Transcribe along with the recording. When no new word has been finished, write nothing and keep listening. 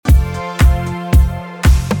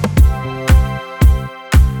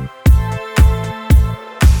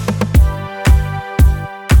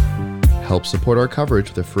Help support our coverage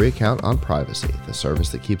with a free account on Privacy, the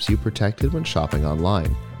service that keeps you protected when shopping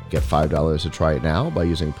online. Get $5 to try it now by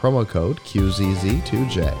using promo code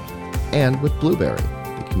QZZ2J. And with Blueberry,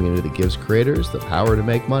 the community that gives creators the power to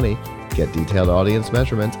make money, get detailed audience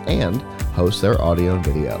measurements, and host their audio and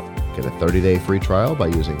video. Get a 30-day free trial by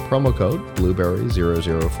using promo code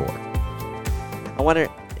Blueberry004. I wonder,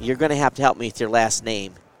 you're going to have to help me with your last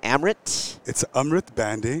name. Amrit? It's Amrit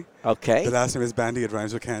Bandy. Okay. The last name is Bandy. It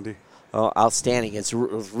rhymes with candy. Oh, outstanding. It's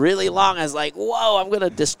really long. I was like, whoa, I'm going to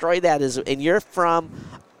destroy that. And you're from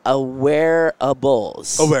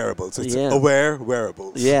Awareables. Awareables. It's Aware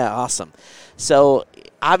Wearables. Yeah, awesome. So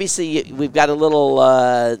obviously we've got a little,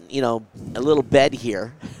 a little bed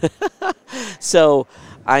here. So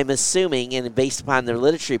I'm assuming, and based upon the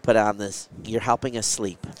literature you put on this, you're helping us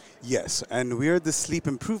sleep. Yes, and we're the sleep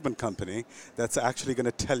improvement company that's actually going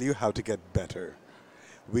to tell you how to get better.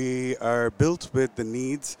 We are built with the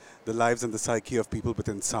needs, the lives, and the psyche of people with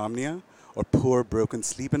insomnia or poor, broken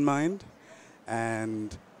sleep in mind.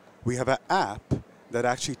 And we have an app that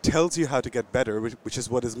actually tells you how to get better, which is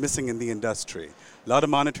what is missing in the industry. A lot of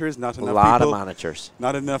monitors, not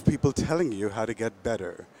enough people telling you how to get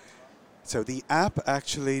better. So the app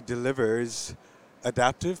actually delivers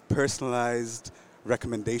adaptive, personalized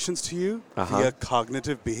recommendations to you via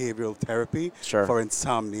cognitive behavioral therapy for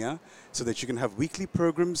insomnia, so that you can have weekly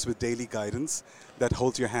programs with daily guidance that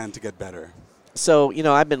holds your hand to get better. So,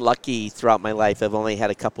 I've been lucky throughout my life. I've only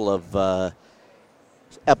had a couple of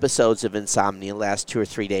episodes of insomnia the last 2 or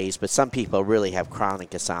 3 days, but some people really have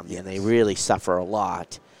chronic insomnia, and they really suffer a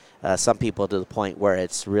lot. Some people to the point where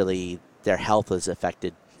it's really their health is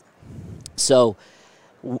affected. So,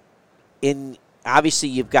 obviously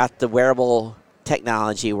you've got the wearable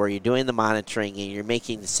technology where you're doing the monitoring and you're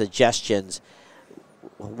making the suggestions.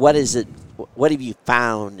 What is it? What have you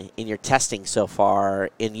found in your testing so far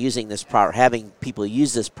in using this product, having people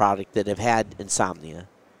use this product that have had insomnia?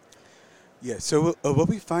 Yeah, so what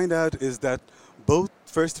we find out is that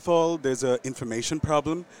first of all, there's an information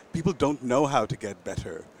problem. People don't know how to get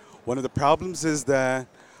better. One of the problems is that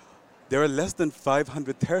there are less than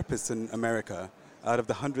 500 therapists in America out of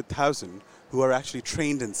the 100,000 who are actually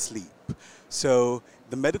trained in sleep. So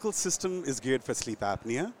the medical system is geared for sleep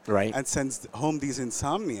apnea and sends home these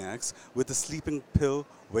insomniacs with a sleeping pill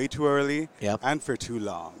way too early and for too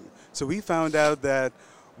long. So we found out that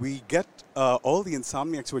we get all the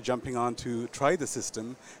insomniacs who are jumping on to try the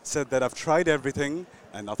system said that I've tried everything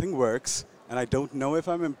and nothing works and I don't know if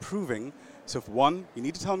I'm improving. So if one, you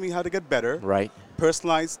need to tell me how to get better. Right.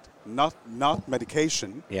 Personalized, not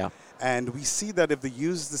medication. Yeah. And we see that if they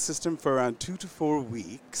use the system for around 2 to 4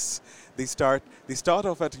 weeks, they start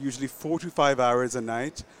off at usually 4 to 5 hours a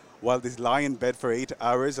night, while they lie in bed for 8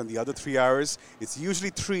 hours, and the other 3 hours, it's usually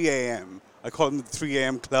 3 a.m. I call them the 3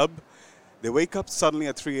 a.m. club. They wake up suddenly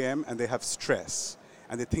at 3 a.m. and they have stress.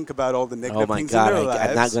 And they think about all the negative things in their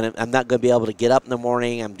lives. I'm not going to be able to get up in the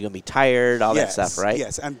morning. I'm going to be tired, all that stuff, right?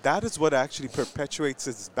 Yes, and that is what actually perpetuates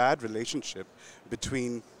this bad relationship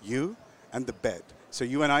between you and the bed. So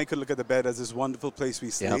you and I could look at the bed as this wonderful place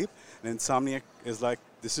we sleep, and insomnia is like,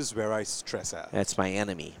 this is where I stress out. That's my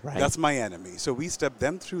enemy, right? That's my enemy. So we step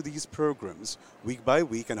them through these programs week by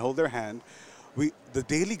week and hold their hand. The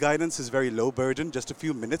daily guidance is very low burden, just a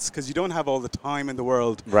few minutes, because you don't have all the time in the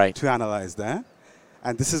world to analyze that.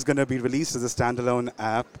 And this is going to be released as a standalone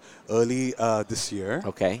app early this year.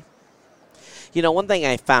 Okay. One thing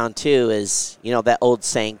I found, too, is, that old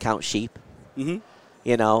saying, count sheep. Mm-hmm.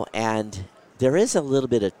 And there is a little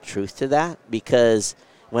bit of truth to that, because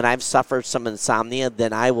when I've suffered some insomnia,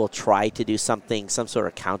 then I will try to do some sort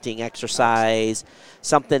of counting exercise,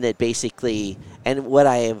 something that basically, and what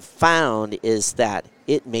I have found is that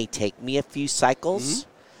it may take me a few cycles.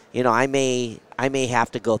 Mm-hmm. I may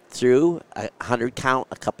have to go through 100 count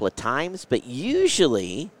a couple of times, but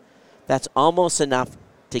usually that's almost enough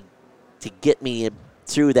to get me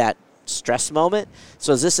through that stress moment.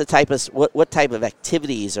 So is this a type of what type of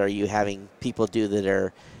activities are you having people do that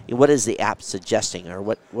are? What is the app suggesting, or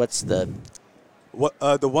what's the?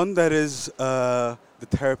 The one that is the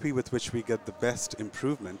therapy with which we get the best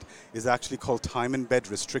improvement is actually called time in bed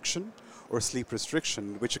restriction or sleep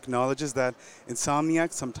restriction, which acknowledges that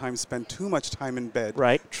insomniacs sometimes spend too much time in bed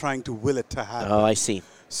trying to will it to happen. Oh, I see.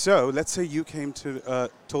 So let's say you came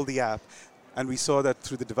told the app, and we saw that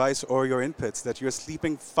through the device or your inputs that you're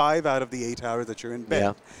sleeping 5 out of the 8 hours that you're in bed.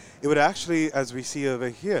 Yeah. It would actually, as we see over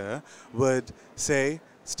here, would say,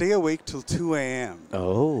 stay awake till 2 a.m.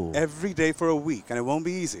 Oh. Every day for a week, and it won't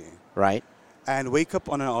be easy. Right. And wake up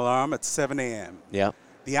on an alarm at 7 a.m. Yeah.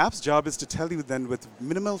 The app's job is to tell you then with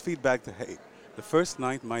minimal feedback that, hey, the first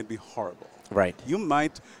night might be horrible. Right. You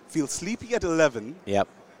might feel sleepy at 11, Yep.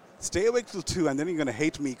 stay awake till 2, and then you're going to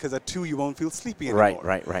hate me because at 2 you won't feel sleepy anymore.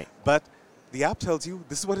 Right. But the app tells you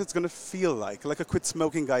this is what it's going to feel like a quit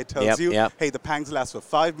smoking guy tells you, hey, the pangs last for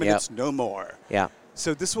 5 minutes, no more. Yeah.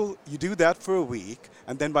 So you do that for a week,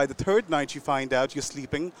 and then by the third night you find out you're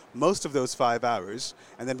sleeping most of those 5 hours,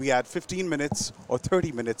 and then we add 15 minutes or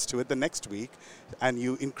 30 minutes to it the next week, and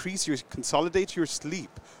you consolidate your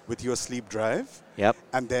sleep with your sleep drive,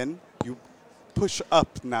 and then you push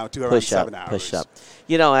up now to around 7 hours. Push up.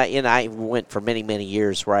 I went for many, many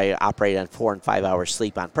years where I operated on 4 and 5 hours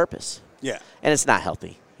sleep on purpose. Yeah. And it's not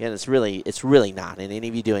healthy. And it's really not. And any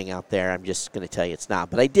of you doing out there, I'm just going to tell you it's not.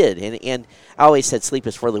 But I did. And I always said sleep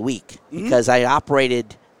is for the weak because I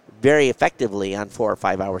operated very effectively on 4 or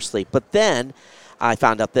 5 hours sleep. But then I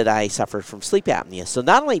found out that I suffered from sleep apnea. So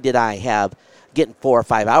not only did I have getting 4 or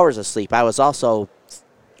 5 hours of sleep, I was also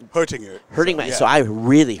so I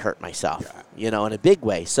really hurt myself, in a big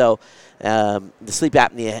way. So the sleep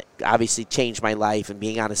apnea obviously changed my life and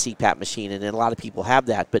being on a CPAP machine, and a lot of people have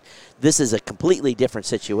that. But this is a completely different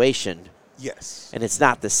situation. Yes. And it's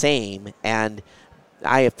not the same. And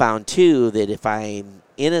I have found, too, that if I'm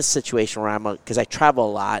in a situation where because I travel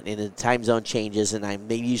a lot and the time zone changes and I'm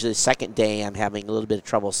maybe usually the second day I'm having a little bit of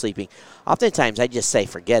trouble sleeping, oftentimes I just say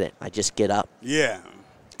forget it. I just get up. Yeah.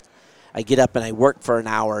 I get up and I work for an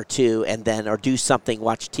hour or two or do something,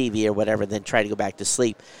 watch TV or whatever, then try to go back to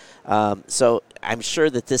sleep. So I'm sure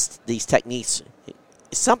that these techniques,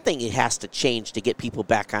 something it has to change to get people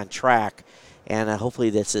back on track, and hopefully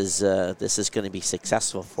this is going to be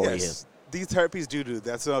successful for you. These therapies do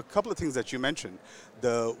that. So a couple of things that you mentioned.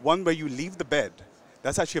 The one where you leave the bed,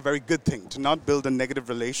 that's actually a very good thing, to not build a negative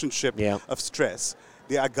relationship of stress.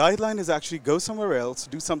 The guideline is actually go somewhere else,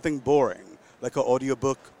 do something boring, like an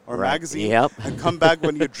audiobook or magazine, and come back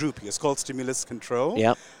when you're droopy. It's called stimulus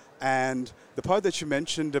control. And the part that you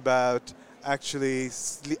mentioned about actually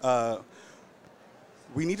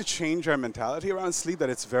we need to change our mentality around sleep, that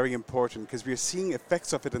it's very important because we're seeing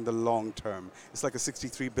effects of it in the long term. It's like a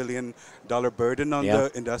 $63 billion burden on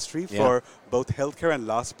the industry for both healthcare and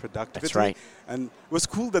lost productivity. That's right. And it was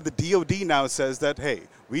cool that the DOD now says that, hey,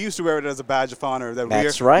 we used to wear it as a badge of honor, that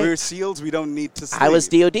we're SEALs, we don't need to sleep. I was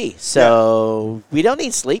DOD, so we don't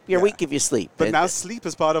need sleep. You're weak if you sleep. But now sleep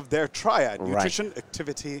is part of their triad, nutrition,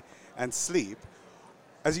 activity, and sleep.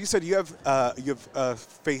 As you said, you've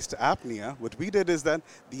faced apnea. What we did is that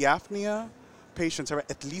the apnea patients are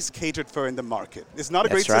at least catered for in the market. It's not a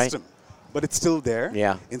great system, but it's still there.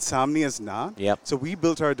 Yeah. Insomnia is not. Yep. So we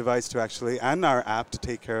built our device and our app to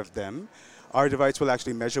take care of them. Our device will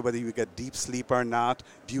actually measure whether you get deep sleep or not.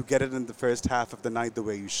 Do you get it in the first half of the night the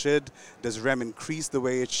way you should? Does REM increase the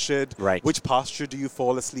way it should? Right. Which posture do you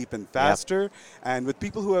fall asleep in faster? And with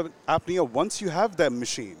people who have apnea, once you have that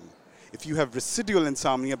machine, if you have residual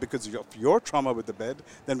insomnia because of your trauma with the bed,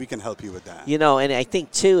 then we can help you with that. And I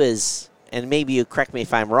think, too, and maybe you correct me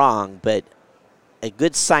if I'm wrong, but a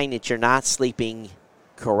good sign that you're not sleeping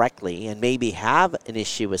correctly and maybe have an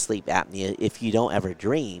issue with sleep apnea if you don't ever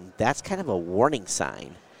dream, that's kind of a warning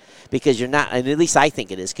sign. Because you're not, and at least I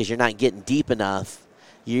think it is, because you're not getting deep enough.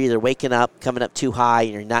 You're either waking up, coming up too high,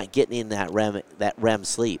 and you're not getting in that REM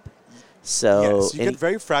sleep. So yes, you get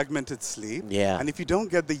very fragmented sleep. Yeah. And if you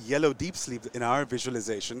don't get the yellow deep sleep in our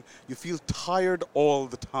visualization, you feel tired all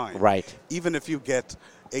the time. Right. Even if you get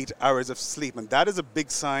 8 hours of sleep. And that is a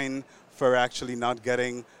big sign for actually not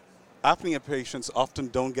getting. Apnea patients often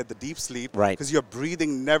don't get the deep sleep because your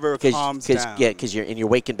breathing never calms down. Yeah, because you're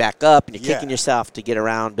waking back up and you're kicking yourself to get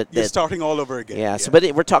around. But you're starting all over again. Yeah. So, but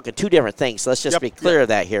we're talking two different things. So let's just be clear of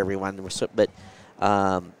that here, everyone. But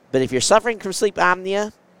if you're suffering from sleep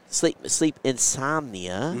apnea, sleep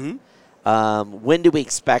insomnia. When do we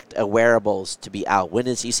expect wearables to be out? When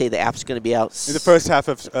is you say the app's going to be out? In the first half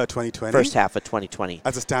of 2020. First half of 2020.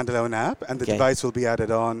 As a standalone app, and the device will be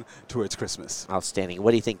added on towards Christmas. Outstanding.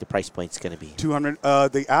 What do you think the price point's going to be?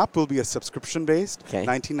 $200. The app will be a subscription-based,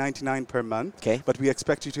 $19.99 per month. Okay. But we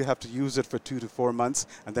expect you to have to use it for 2 to 4 months,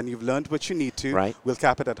 and then you've learned what you need to. Right. We'll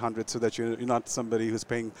cap it at 100 so that you're not somebody who's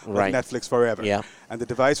paying like Netflix forever. Yeah. And the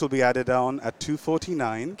device will be added on at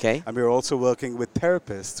 $249. Okay. And we're also working with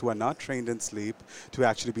therapists who are not trained in sleep to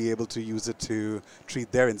actually be able to use it to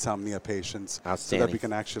treat their insomnia patients. Outstanding. So that we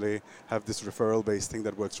can actually have this referral-based thing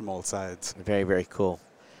that works from all sides. Very, very cool.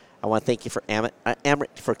 I want to thank you for Amrit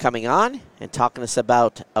for coming on and talking to us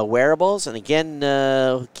about wearables. And again,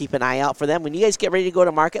 keep an eye out for them. When you guys get ready to go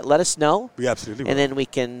to market, let us know. We absolutely will. And then we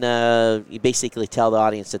can basically tell the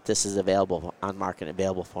audience that this is available on market and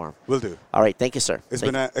available for them. Will do. All right. Thank you, sir. It's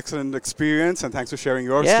been an excellent experience, and thanks for sharing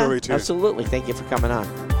your story, too. Absolutely. Thank you for coming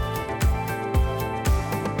on.